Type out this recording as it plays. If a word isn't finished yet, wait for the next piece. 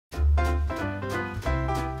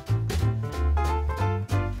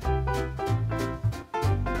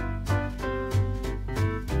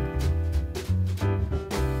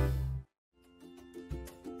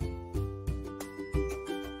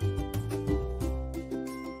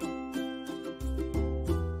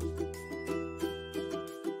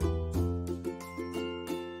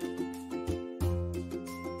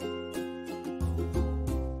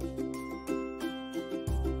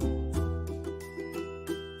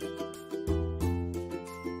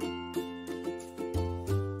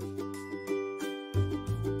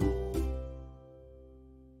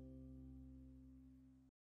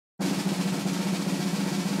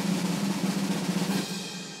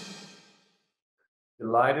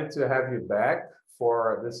Delighted to have you back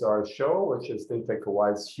for this our show, which is Think Tech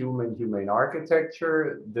Hawaii's Humane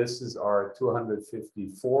Architecture. This is our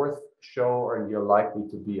 254th show, and you're likely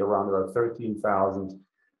to be around our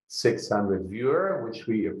 13,600 viewer, which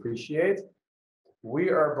we appreciate. We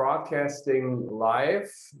are broadcasting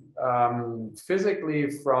live physically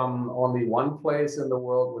from only one place in the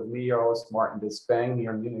world with me, your host, Martin Despang,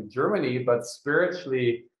 here in Munich, Germany, but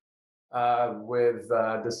spiritually with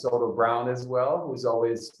DeSoto Brown as well, who's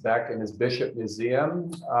always back in his Bishop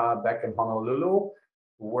Museum back in Honolulu,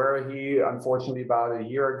 where he, unfortunately, about a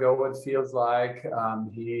year ago, it feels like,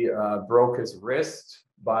 he broke his wrist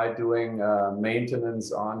by doing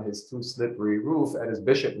maintenance on his too slippery roof at his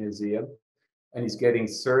Bishop Museum. And he's getting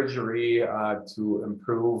surgery to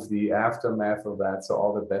improve the aftermath of that. So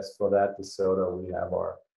all the best for that, DeSoto. We have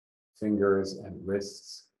our fingers and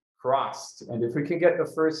wrists crossed. And if we can get the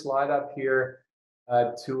first slide up here,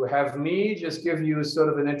 to have me just give you sort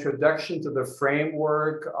of an introduction to the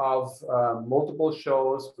framework of multiple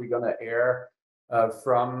shows we're going to air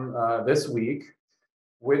from this week,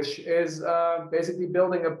 which is basically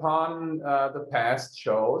building upon the past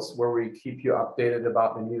shows where we keep you updated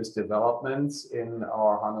about the newest developments in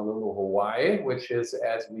our Honolulu, Hawaii, which is,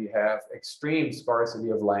 as we have extreme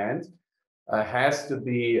scarcity of land, has to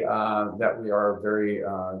be that we are very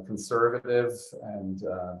conservative and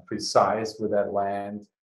precise with that land,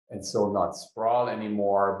 and so not sprawl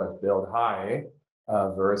anymore, but build high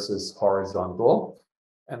versus horizontal.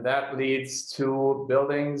 And that leads to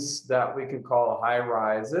buildings that we can call high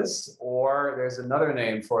rises, or there's another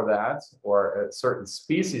name for that, or a certain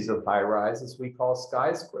species of high rises we call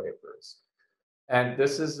skyscrapers. And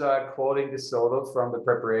this is quoting DeSoto from the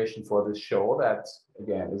preparation for this show that,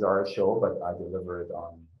 again, is our show, but I deliver it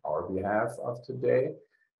on our behalf of today.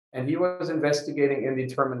 And he was investigating in the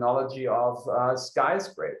terminology of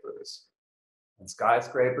skyscrapers. And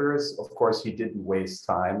skyscrapers, of course, he didn't waste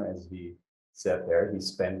time, as he said there. He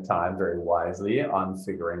spent time very wisely on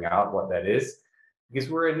figuring out what that is, because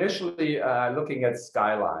we're initially looking at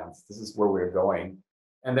skylines. This is where we're going.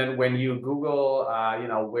 And then when you Google,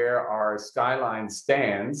 where our Skyline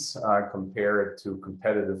stands compared to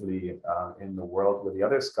competitively in the world with the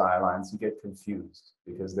other skylines, you get confused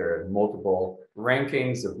because there are multiple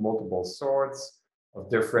rankings of multiple sorts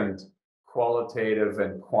of different qualitative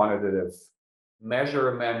and quantitative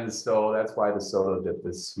measurements. So that's why DeSoto did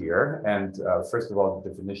this here. And first of all,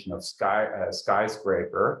 the definition of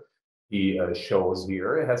skyscraper he shows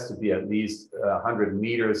here. It has to be at least 100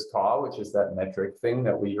 meters tall, which is that metric thing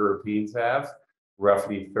that we Europeans have,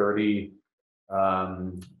 roughly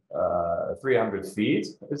 300 feet,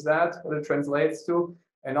 is that what it translates to?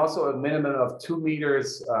 And also a minimum of 2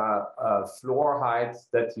 meters floor height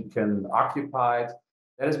that you can occupy.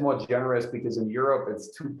 That is more generous because in Europe it's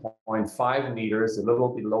 2.5 meters. A little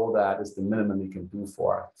below that is the minimum you can do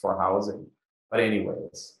for housing. But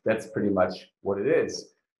anyways, that's pretty much what it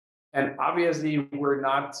is. And obviously, we're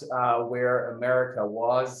not where America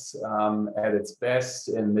was at its best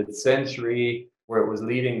in mid-century, where it was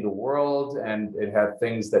leading the world, and it had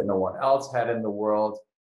things that no one else had in the world,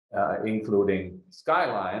 including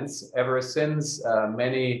skylines. Ever since,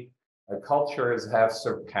 many cultures have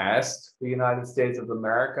surpassed the United States of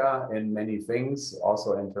America in many things,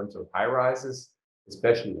 also in terms of high-rises,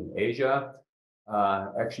 especially in Asia.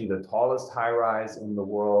 Actually, the tallest high-rise in the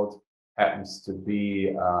world happens to be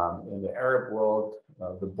in the Arab world,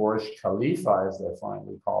 the Burj Khalifa, as they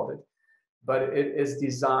finally called it. But it is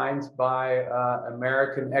designed by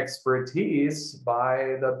American expertise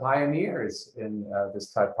by the pioneers in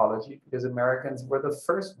this typology, because Americans were the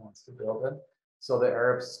first ones to build it. So the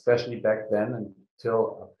Arabs, especially back then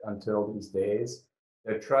until these days,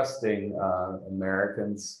 they're trusting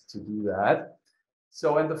Americans to do that.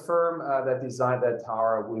 So, and the firm that designed that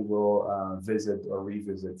tower, we will visit or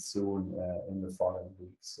revisit soon in the following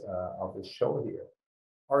weeks of the show here.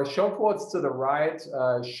 Our show quotes to the right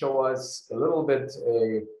show us a little bit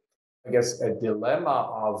a dilemma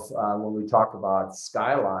of when we talk about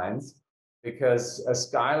skylines, because a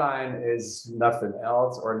skyline is nothing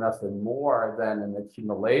else or nothing more than an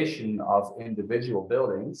accumulation of individual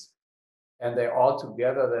buildings. And they all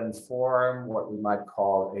together then form what we might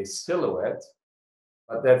call a silhouette.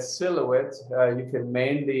 But that silhouette you can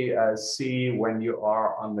mainly see when you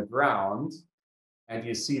are on the ground, and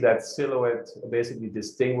you see that silhouette basically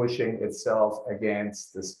distinguishing itself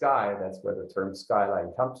against the sky. That's where the term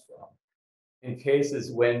skyline comes from. In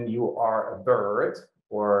cases when you are a bird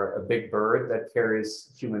or a big bird that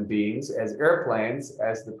carries human beings as airplanes,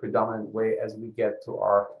 as the predominant way as we get to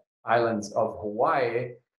our islands of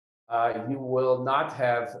Hawaii, you will not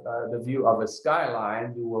have the view of a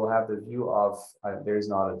skyline. You will have the view of, there's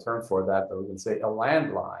not a term for that, but we can say a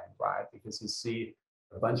landline, right? Because you see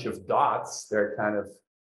a bunch of dots, they're kind of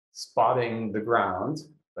spotting the ground,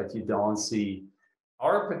 but you don't see.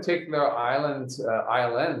 Our particular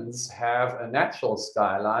islands have a natural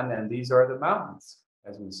skyline, and these are the mountains,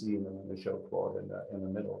 as we see in the show quote in the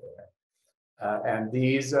middle there. And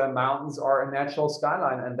these mountains are a natural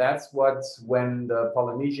skyline. And that's what, when the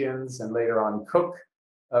Polynesians and later on Cook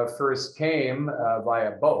first came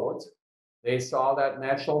via boat, they saw that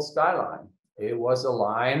natural skyline. It was a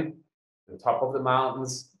line, the top of the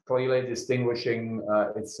mountains, clearly distinguishing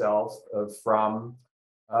itself from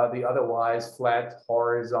the otherwise flat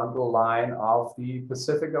horizontal line of the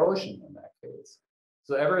Pacific Ocean in that case.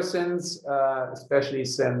 So ever since, especially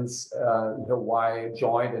since Hawaii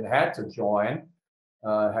joined and had to join,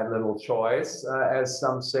 had little choice, as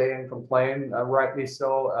some say and complain, rightly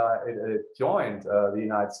so, it joined the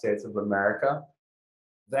United States of America.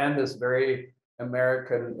 Then this very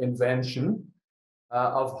American invention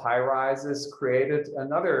of high-rises created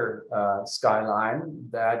another skyline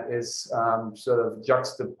that is sort of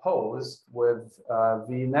juxtaposed with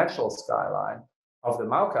the natural skyline of the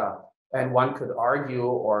Mauka. And one could argue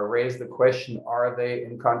or raise the question, are they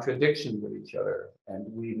in contradiction with each other? And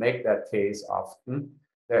we make that case often,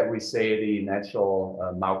 that we say the natural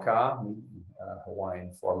Mauka,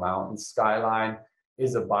 Hawaiian for mountains, skyline,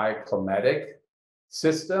 is a bioclimatic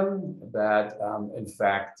system that, in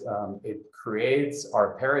fact, it creates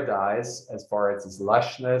our paradise as far as its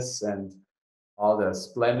lushness and all the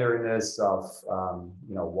splendorness of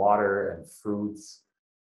water and fruits.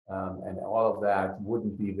 And all of that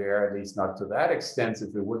wouldn't be there, at least not to that extent,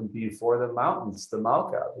 if it wouldn't be for the mountains, the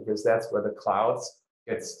Mauka, because that's where the clouds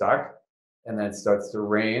get stuck and then it starts to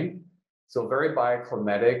rain. So very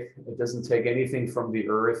bioclimatic. It doesn't take anything from the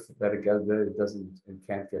earth that it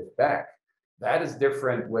can't get back. That is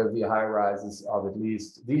different with the high rises of at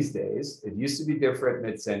least these days. It used to be different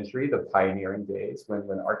mid-century, the pioneering days,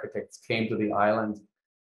 when architects came to the island,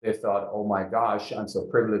 they thought, oh my gosh, I'm so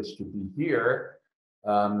privileged to be here.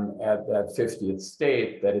 At that 50th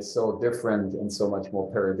state that is so different and so much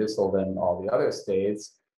more paradisal than all the other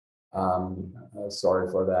states. Sorry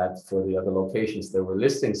for that, for the other locations. They were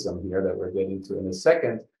listing some here that we're getting to in a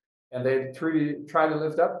second. And they try to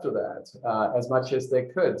live up to that as much as they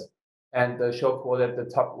could. And the show quote at the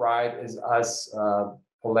top right is us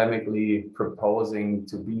polemically proposing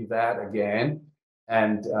to be that again.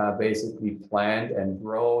 And basically plant and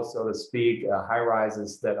grow, so to speak,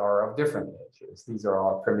 high-rises that are of different natures. These are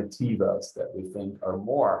all primitivas that we think are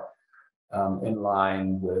more in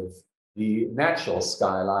line with the natural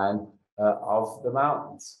skyline of the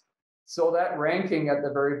mountains. So that ranking at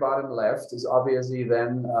the very bottom left is obviously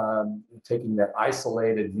then taking that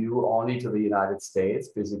isolated view only to the United States,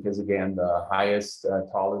 because again, the highest,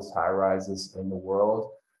 tallest high-rises in the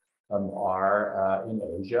world are in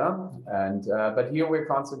Asia, and but here we're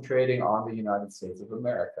concentrating on the United States of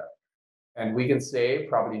America. And we can say,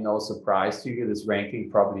 probably no surprise to you, this ranking,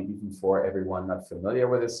 probably even for everyone not familiar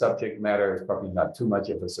with the subject matter, is probably not too much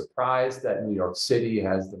of a surprise that New York City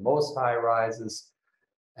has the most high rises.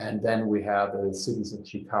 And then we have the cities of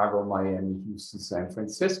Chicago, Miami, Houston, San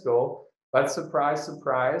Francisco. But surprise,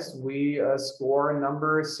 surprise, we score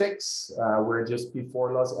number 6. We're just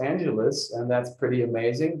before Los Angeles, and that's pretty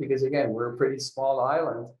amazing because, again, we're a pretty small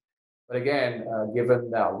island. But again, given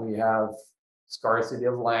that we have scarcity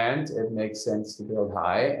of land, it makes sense to build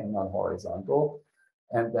high and not horizontal.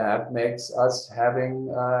 And that makes us having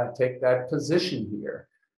take that position here.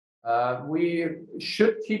 We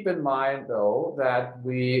should keep in mind, though, that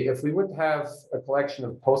if we would have a collection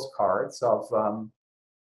of postcards of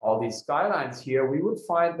all these skylines here, we would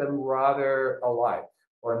find them rather alike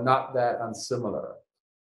or not that unsimilar.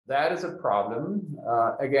 That is a problem.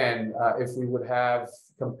 Again, if we would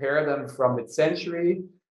compare them from mid-century,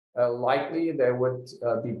 likely they would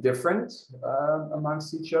be different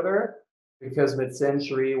amongst each other, because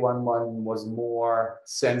mid-century one was more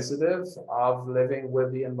sensitive of living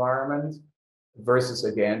with the environment versus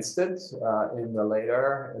against it in the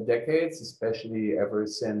later decades, especially ever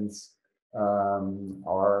since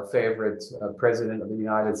our favorite president of the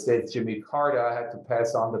United States, Jimmy Carter, had to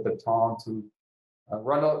pass on the baton to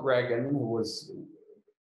Ronald Reagan, who was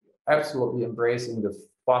absolutely embracing the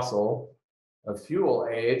fossil fuel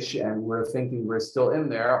age, and we're thinking we're still in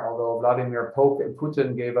there, although Vladimir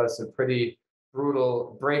Putin gave us a pretty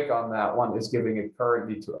brutal break on that one, is giving it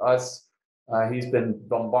currently to us. He's been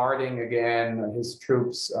bombarding again his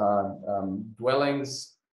troops'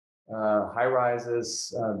 dwellings, high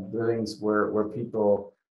rises, buildings where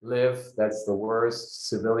people live, that's the worst.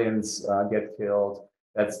 Civilians get killed,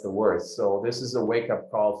 that's the worst. So this is a wake-up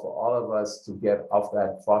call for all of us to get off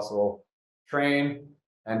that fossil train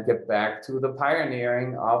and get back to the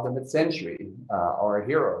pioneering of the mid-century, our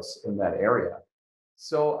heroes in that area.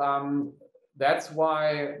 So that's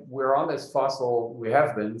why we're on this fossil, we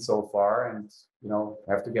have been so far, and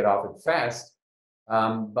have to get off it fast.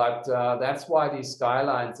 But that's why these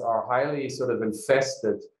skylines are highly sort of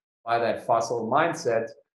infested by that fossil mindset.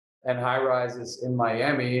 And high rises in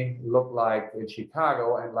Miami look like in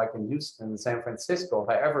Chicago and like in Houston and San Francisco.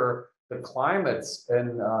 However, the climates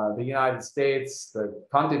in the United States, the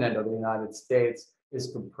continent of the United States,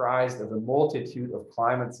 is comprised of a multitude of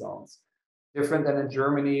climate zones. Different than in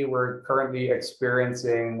Germany, we're currently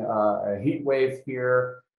experiencing a heat wave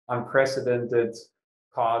here, unprecedented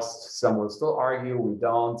cost. Some will still argue we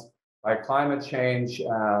don't. By climate change,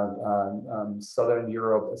 Southern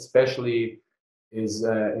Europe especially is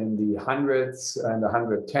in the hundreds and the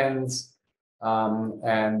 110s.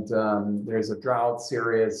 There's a drought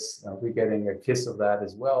serious. We're getting a kiss of that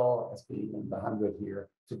as well, as being in the 100 here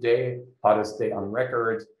today, hottest day on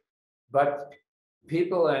record. But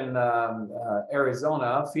people in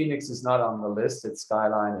Arizona, Phoenix is not on the list, its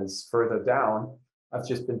Skyline is further down. I've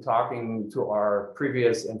just been talking to our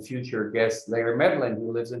previous and future guest, Larry Medlin,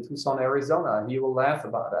 who lives in Tucson, Arizona. He will laugh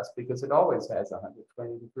about us because it always has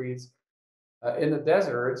 120 degrees in the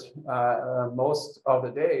desert most of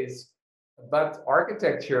the days. But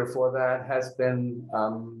architecture for that has been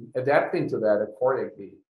adapting to that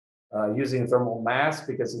accordingly, using thermal mass,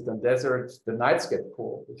 because in the desert, the nights get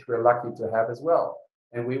cool, which we're lucky to have as well.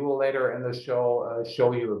 And we will later in the show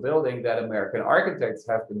show you a building that American architects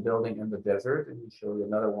have been building in the desert, and we'll show you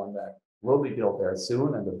another one that will be built there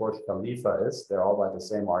soon, and the Burj Khalifa is. They're all by the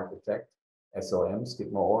same architect, SOM,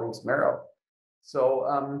 Skidmore, Owings, Merrill.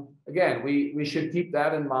 So again, we should keep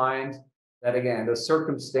that in mind, that again, the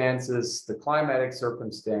circumstances, the climatic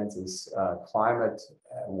circumstances, climate,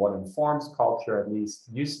 what informs culture at least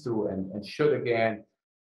used to and should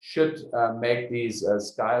make these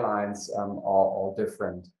skylines all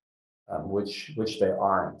different, which they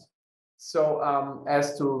aren't. So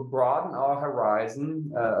as to broaden our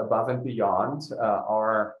horizon above and beyond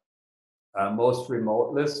our most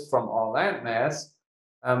remote list from our landmass,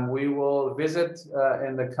 we will visit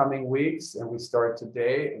in the coming weeks, and we start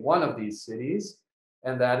today, one of these cities,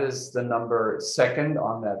 and that is the number 2nd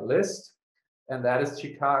on that list, and that is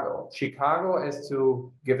Chicago. Chicago, as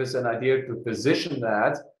to give us an idea to position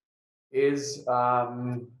that, is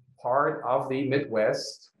part of the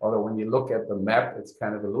Midwest, although when you look at the map, it's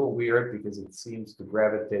kind of a little weird because it seems to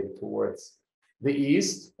gravitate towards the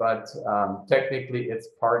east, but technically it's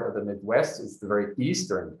part of the Midwest. It's the very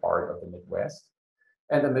eastern part of the Midwest.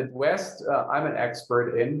 And the Midwest, I'm an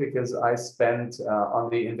expert in because I spent on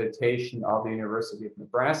the invitation of the University of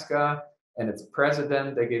Nebraska and its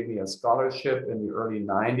president. They gave me a scholarship in the early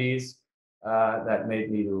 90s that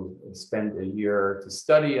made me to spend a year to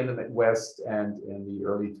study in the Midwest. And in the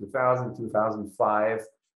early 2005,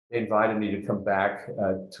 they invited me to come back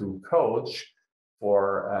to coach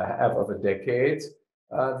for half of a decade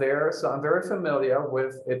there. So I'm very familiar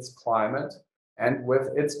with its climate and with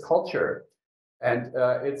its culture. And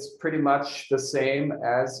it's pretty much the same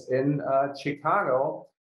as in Chicago.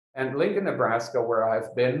 And Lincoln, Nebraska, where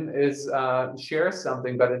I've been, shares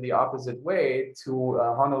something, but in the opposite way to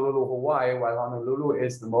Honolulu, Hawaii. While Honolulu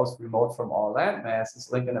is the most remote from all land masses,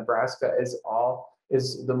 Lincoln, Nebraska is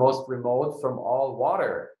the most remote from all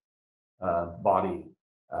water body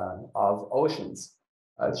of oceans.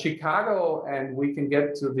 Chicago, and we can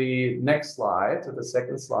get to the next slide, to the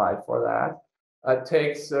 2nd slide for that.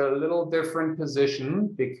 Takes a little different position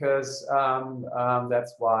because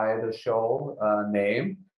that's why the show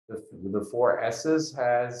name, the 4 S's,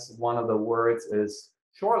 has one of the words is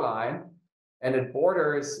shoreline, and it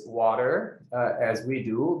borders water as we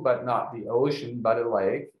do, but not the ocean, but a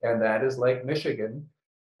lake, and that is Lake Michigan.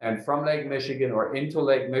 And from Lake Michigan, or into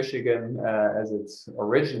Lake Michigan as it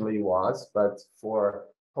originally was, but for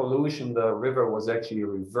pollution, the river was actually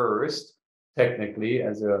reversed technically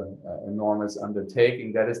as an enormous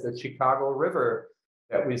undertaking. That is the Chicago River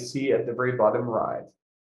that we see at the very bottom right.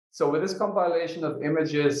 So with this compilation of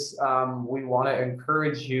images, we want to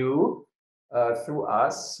encourage you through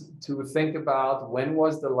us to think about when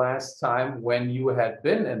was the last time when you had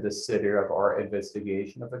been in the city of our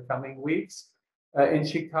investigation of the coming weeks in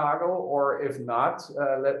Chicago, or if not,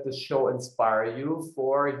 let the show inspire you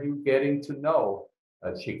for you getting to know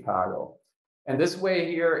Chicago. And this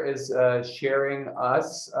way here is sharing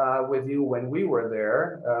us with you when we were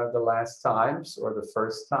there the last times or the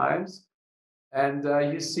first times. And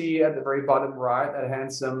you see at the very bottom right, that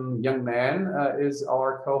handsome young man is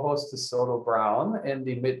our co-host DeSoto Brown in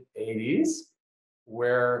the mid-80s,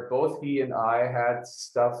 where both he and I had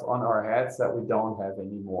stuff on our heads that we don't have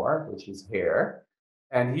anymore, which is hair.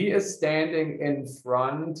 And he is standing in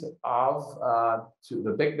front of to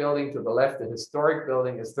the big building to the left. The historic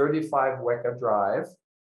building is 35 Wecker Drive,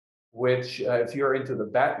 which if you're into the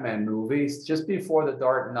Batman movies, just before the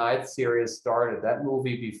Dark Knight series started, that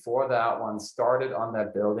movie before that one started on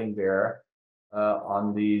that building there,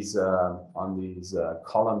 on these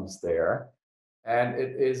columns there. And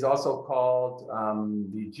it is also called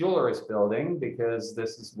the Jewelers Building, because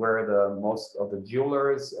this is where the most of the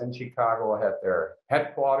jewelers in Chicago had their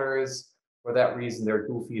headquarters. For that reason, there are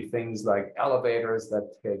goofy things like elevators that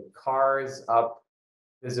take cars up.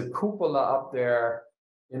 There's a cupola up there.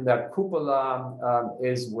 In that cupola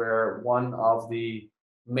is where one of the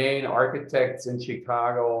main architects in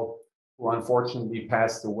Chicago, who unfortunately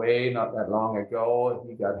passed away not that long ago,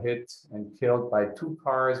 he got hit and killed by two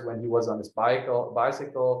cars when he was on his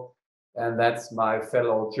bicycle. And that's my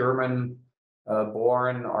fellow German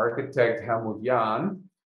born architect, Helmut Jahn.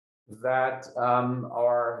 That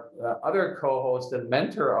our other co-host and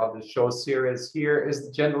mentor of the show series here is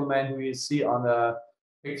the gentleman who you see on the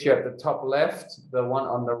picture at the top left. The one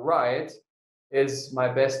on the right is my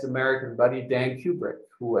best American buddy, Dan Kubrick,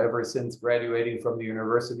 who ever since graduating from the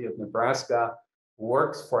University of Nebraska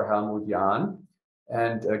works for Helmut Jahn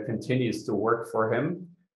and continues to work for him,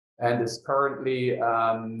 and is currently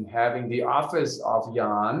having the office of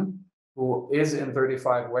Jahn, who is in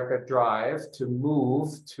 35 Wecker Drive, to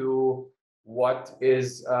move to what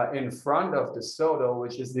is in front of DeSoto,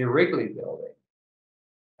 which is the Wrigley building.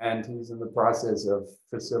 And he's in the process of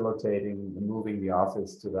facilitating moving the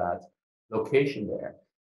office to that location there.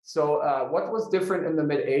 So what was different in the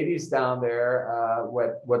mid-80s down there,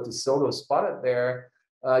 what DeSoto spotted there,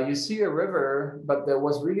 you see a river, but there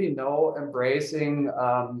was really no embracing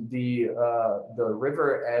the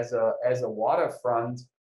river as a waterfront,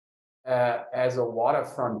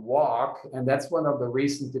 walk. And that's one of the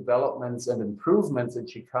recent developments and improvements in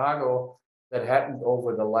Chicago that happened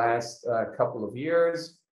over the last couple of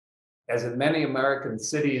years. As in many American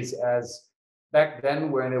cities, as back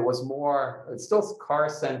then when it was more, it's still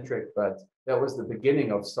car-centric, but that was the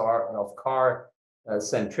beginning of car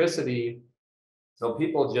centricity. So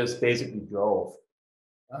people just basically drove,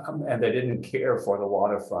 and they didn't care for the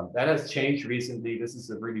waterfront. That has changed recently. This is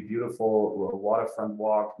a really beautiful waterfront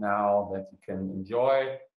walk now that you can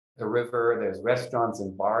enjoy the river. There's restaurants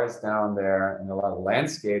and bars down there and a lot of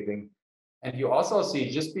landscaping. And you also see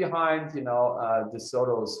just behind,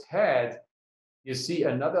 DeSoto's head, you see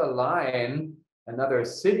another line, another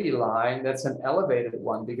city line that's an elevated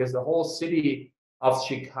one, because the whole city of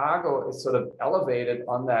Chicago is sort of elevated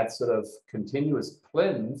on that sort of continuous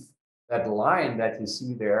plinth, that line that you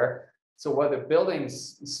see there. So where the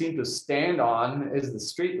buildings seem to stand on is the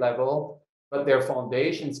street level, but their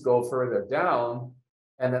foundations go further down.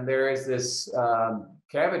 And then there is this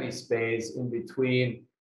cavity space in between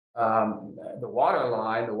the water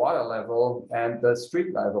line, the water level, and the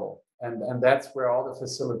street level. And that's where all the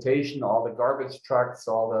facilitation, all the garbage trucks,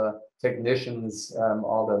 all the technicians,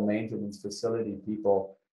 all the maintenance facility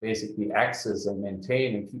people basically access and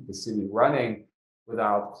maintain and keep the city running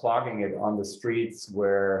without clogging it on the streets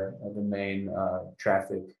where the main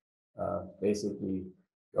traffic basically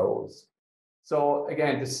goes. So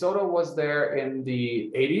again, DeSoto was there in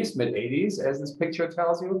the 80s, mid-80s, as this picture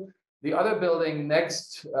tells you. The other building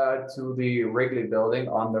next to the Wrigley building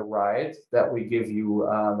on the right, that we give you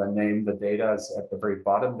the name, the data is at the very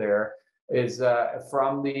bottom there, is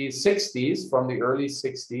from the 60s, from the early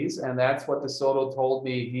 60s. And that's what DeSoto told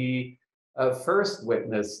me he first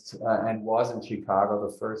witnessed and was in Chicago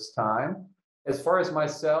the first time. As far as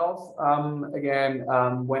myself, again,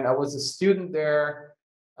 when I was a student there,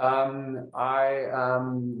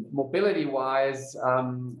 mobility-wise,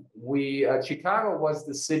 Chicago was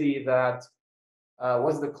the city that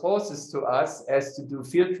was the closest to us as to do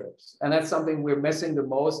field trips. And that's something we're missing the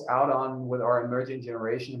most out on with our emerging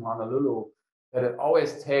generation in Honolulu, that it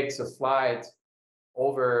always takes a flight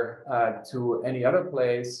over to any other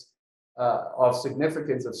place of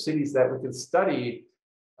significance of cities that we can study.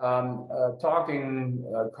 Talking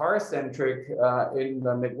car-centric in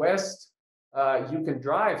the Midwest, you can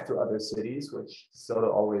drive to other cities, which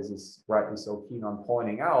DeSoto always is rightly so keen on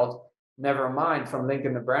pointing out. Never mind from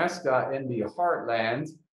Lincoln, Nebraska in the heartland,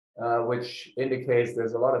 which indicates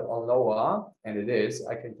there's a lot of aloha, and it is,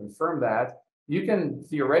 I can confirm that. You can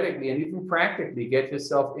theoretically and you can practically get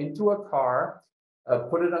yourself into a car,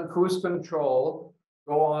 put it on cruise control,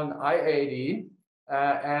 go on I-80,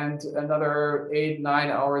 and another 8, 9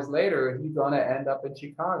 hours later, he's going to end up in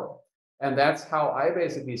Chicago. And that's how I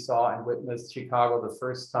basically saw and witnessed Chicago the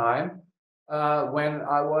first time when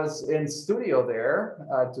I was in studio there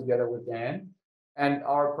together with Dan. And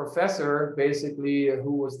our professor, basically,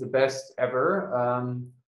 who was the best ever,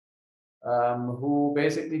 who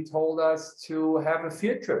basically told us to have a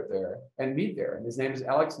field trip there and meet there. And his name is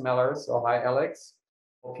Alex Meller. So hi, Alex.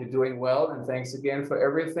 Hope you're doing well, and thanks again for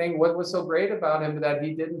everything. What was so great about him that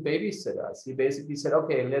he didn't babysit us. He basically said,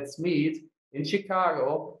 okay, let's meet in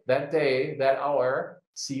Chicago that day, that hour,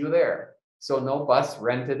 see you there. So no bus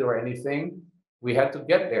rented or anything. We had to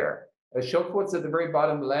get there. Show quotes at the very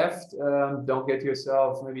bottom left. Don't get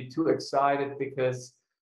yourself maybe too excited because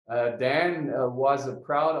Dan was a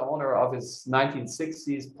proud owner of his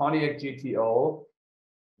 1960s Pontiac GTO,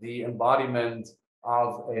 the embodiment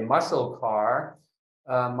of a muscle car.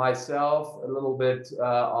 Myself, a little bit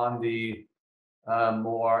on the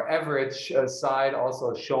more average side,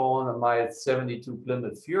 also shown my 72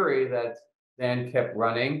 Plymouth Fury that Dan kept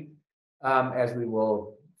running, as we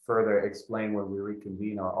will further explain when we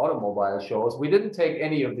reconvene our automobile shows. We didn't take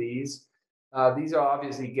any of these. These are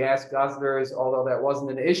obviously gas guzzlers, although that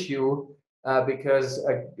wasn't an issue because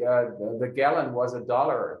the gallon was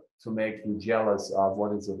 $1 to make you jealous of,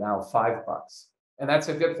 what is it now, $5. And that's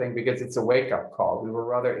a good thing because it's a wake-up call. We were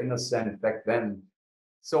rather innocent back then.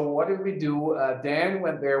 So what did we do? Dan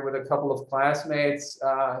went there with a couple of classmates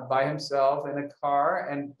by himself in a car,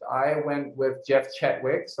 and I went with Jeff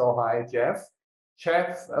Chadwick. So hi, Jeff.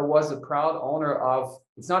 Jeff was a proud owner of,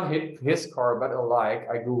 it's not his car, but alike.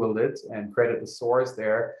 I Googled it and credit the source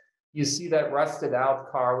there. You see that rusted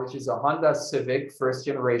out car, which is a Honda Civic, first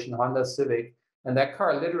generation Honda Civic. And that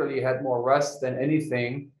car literally had more rust than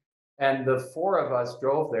anything. And the four of us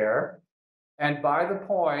drove there. And by the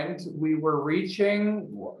point we were reaching,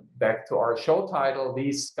 back to our show title,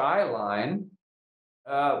 the Skyline,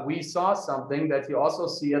 we saw something that you also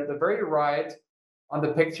see at the very right on the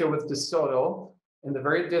picture with DeSoto. In the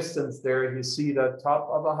very distance there, you see the top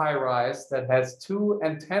of a high-rise that has two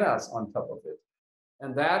antennas on top of it.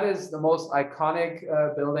 And that is the most iconic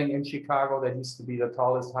building in Chicago that used to be the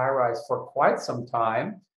tallest high-rise for quite some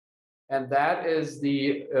time. And that is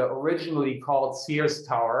the originally called Sears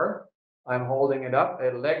Tower. I'm holding it up,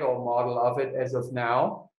 a Lego model of it as of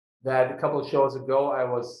now. That a couple of shows ago, I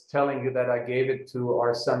was telling you that I gave it to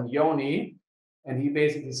our son Yoni. And he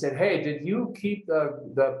basically said, hey, did you keep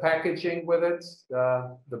the packaging with it,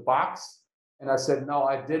 the box? And I said, no,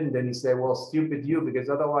 I didn't. And he said, well, stupid you, because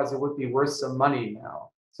otherwise it would be worth some money now.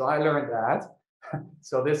 So I learned that.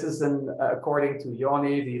 So this is, according to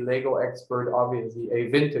Yoni, the Lego expert, obviously a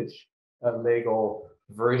vintage Lego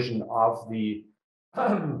version of the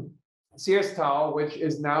Sears Tower, which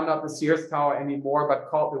is now not the Sears Tower anymore, but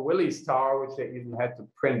called the Willys Tower, which they even had to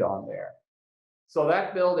print on there. So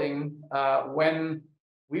that building, when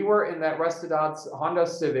we were in that rusted out Honda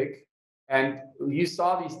Civic, and you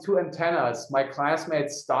saw these two antennas, my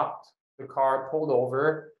classmates stopped the car, pulled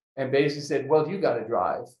over, and basically said, well, you got to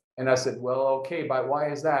drive. And I said, well, okay, but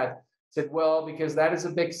why is that? Said, well, because that is a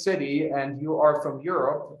big city and you are from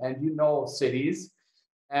Europe and you know cities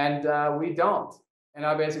and we don't. And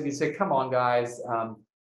I basically said, come on, guys.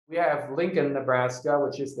 We have Lincoln, Nebraska,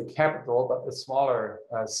 which is the capital, but the smaller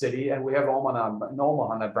city. And we have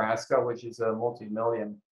Omaha, Nebraska, which is a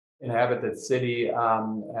multi-million inhabited city.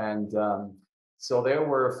 So they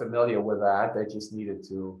were familiar with that. They just needed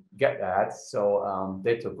to get that. So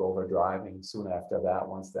they took over driving soon after that,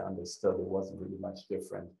 once they understood it wasn't really much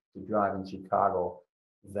different to drive in Chicago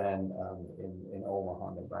than in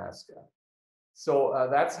Omaha, Nebraska. So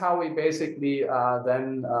that's how we basically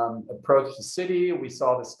then approached the city. We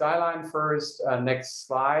saw the skyline first. Next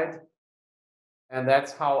slide. And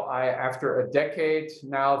that's how I, after a decade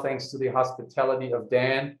now, thanks to the hospitality of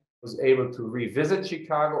Dan, was able to revisit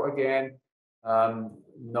Chicago again.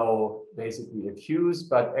 No basically accuse,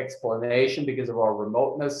 but explanation because of our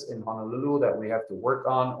remoteness in Honolulu that we have to work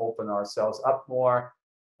on, open ourselves up more,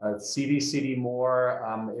 see the city more.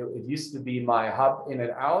 It used to be my hub in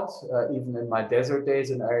and out, even in my desert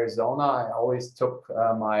days in Arizona. I always took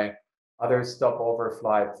my other stopover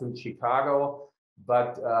flight through Chicago,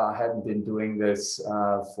 but I hadn't been doing this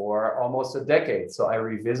for almost a decade. So I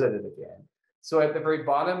revisited again. So at the very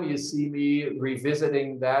bottom, you see me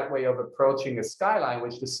revisiting that way of approaching a skyline,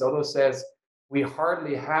 which DeSoto says we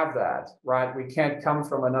hardly have that, right? We can't come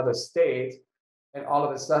from another state and all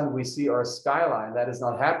of a sudden we see our skyline. That is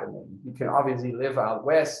not happening. You can obviously live out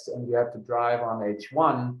west and you have to drive on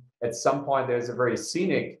H1. At some point, there's a very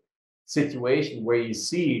scenic situation where you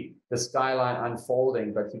see the skyline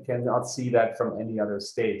unfolding, but you cannot see that from any other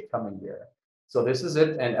state coming there. So this is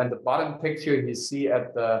it. And the bottom picture you see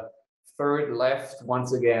at the third left,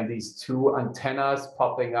 once again, these two antennas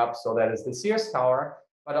popping up. So that is the Sears Tower.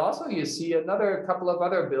 But also you see another couple of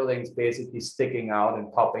other buildings basically sticking out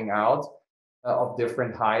and popping out of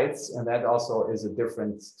different heights. And that also is a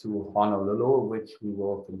difference to Honolulu, which we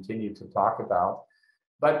will continue to talk about.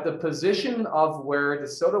 But the position of where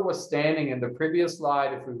DeSoto was standing in the previous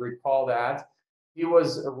slide, if we recall that, he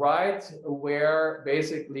was right where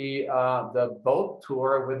basically the boat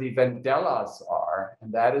tour with the Vandellas are.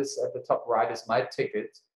 And that is at the top right is my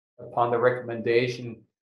ticket upon the recommendation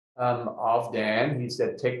of Dan. He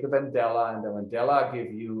said, take the Vandella, and the Vandella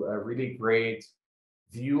give you a really great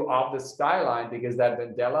view of the skyline, because that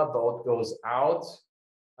Vandella boat goes out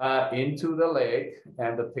into the lake.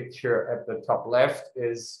 And the picture at the top left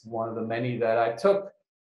is one of the many that I took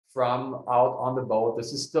from out on the boat.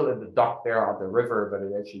 This is still in the dock there on the river, but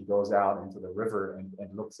it actually goes out into the river and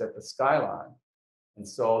looks at the skyline. And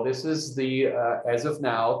so this is the, as of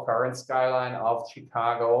now, current skyline of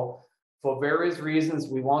Chicago. For various reasons,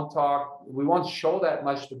 we won't show that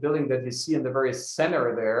much the building that you see in the very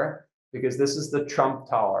center there, because this is the Trump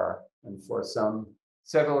Tower. And for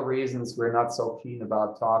several reasons, we're not so keen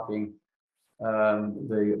about talking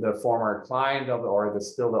the former client of, or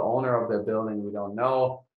still the owner of the building, we don't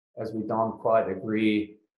know, as we don't quite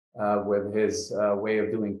agree with his way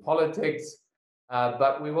of doing politics.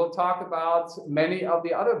 But we will talk about many of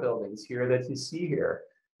the other buildings here that you see here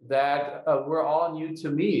that were all new to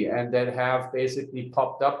me and that have basically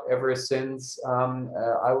popped up ever since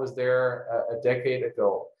I was there a decade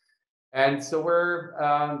ago. And so we're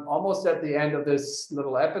almost at the end of this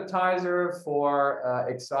little appetizer for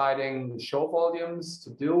exciting show volumes to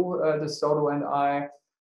do, DeSoto and I.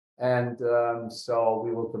 And so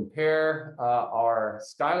we will compare our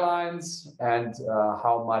skylines and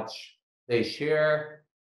how much they share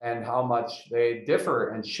and how much they differ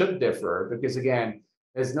and should differ. Because again,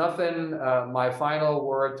 there's nothing, my final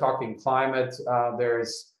word talking climate,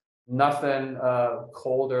 there's nothing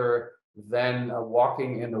colder than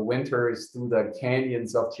walking in the winters through the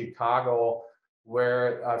canyons of Chicago,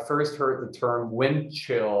 where I first heard the term wind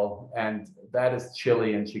chill, and that is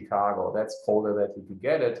chilly in Chicago. That's colder than you could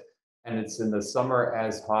get it. And it's in the summer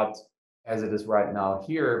as hot as it is right now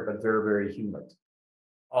here, but very, very humid.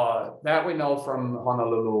 That we know from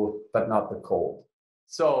Honolulu, but not the cold.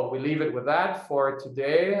 So we leave it with that for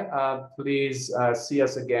today. Please see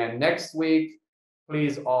us again next week.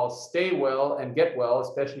 Please all stay well and get well,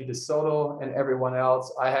 especially DeSoto and everyone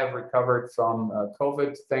else. I have recovered from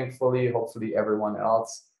COVID, thankfully, hopefully everyone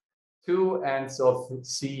else too. And so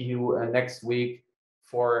see you next week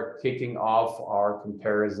for kicking off our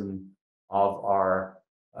comparison of our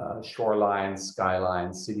shorelines,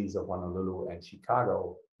 skylines, cities of Honolulu and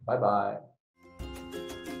Chicago. Bye-bye.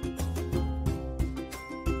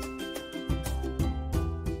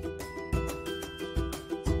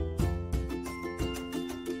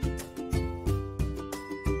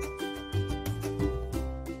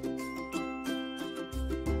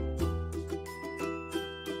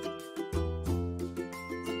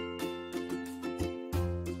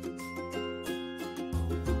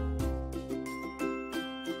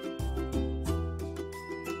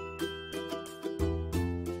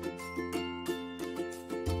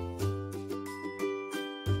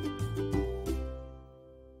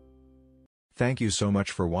 Thank you so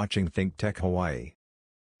much for watching Think Tech Hawaii.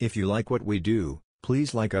 If you like what we do,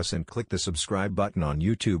 please like us and click the subscribe button on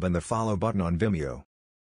YouTube and the follow button on Vimeo.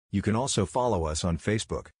 You can also follow us on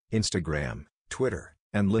Facebook, Instagram, Twitter,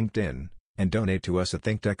 and LinkedIn, and donate to us at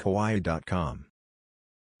thinktechhawaii.com.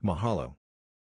 Mahalo.